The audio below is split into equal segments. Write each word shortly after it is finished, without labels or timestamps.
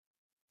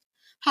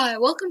Hi,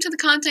 welcome to the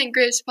Content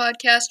Grapes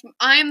podcast.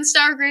 I am the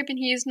Star Grape and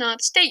he is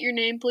not. State your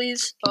name,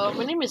 please.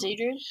 My name is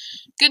Adrian.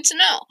 Good to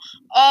know.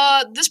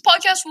 This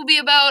podcast will be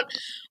about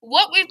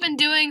what we've been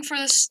doing for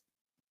this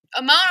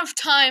amount of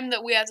time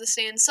that we have to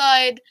stay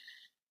inside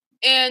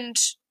and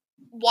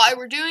why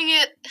we're doing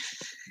it.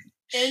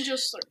 And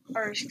just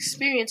our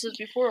experiences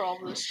before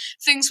all this.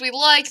 Things we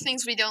like,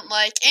 things we don't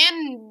like,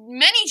 and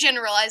many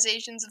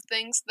generalizations of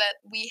things that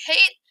we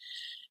hate.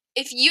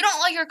 If you don't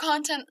like our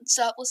content,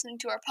 stop listening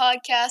to our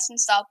podcast and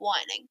stop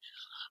whining.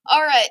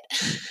 Alright.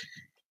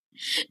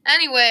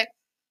 Anyway,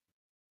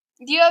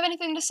 do you have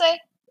anything to say?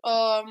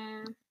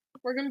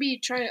 We're gonna be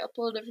trying to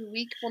upload every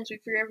week once we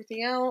figure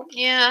everything out.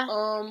 Yeah.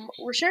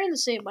 We're sharing the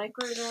same mic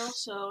right now,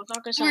 so it's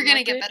not gonna sound We're gonna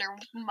like get it. better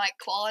mic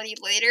quality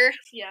later.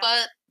 Yeah.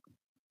 But,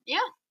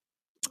 yeah.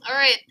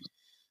 Alright.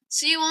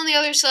 See you on the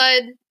other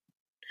side.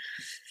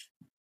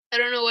 I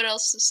don't know what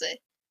else to say.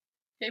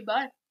 Okay,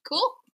 bye. Cool.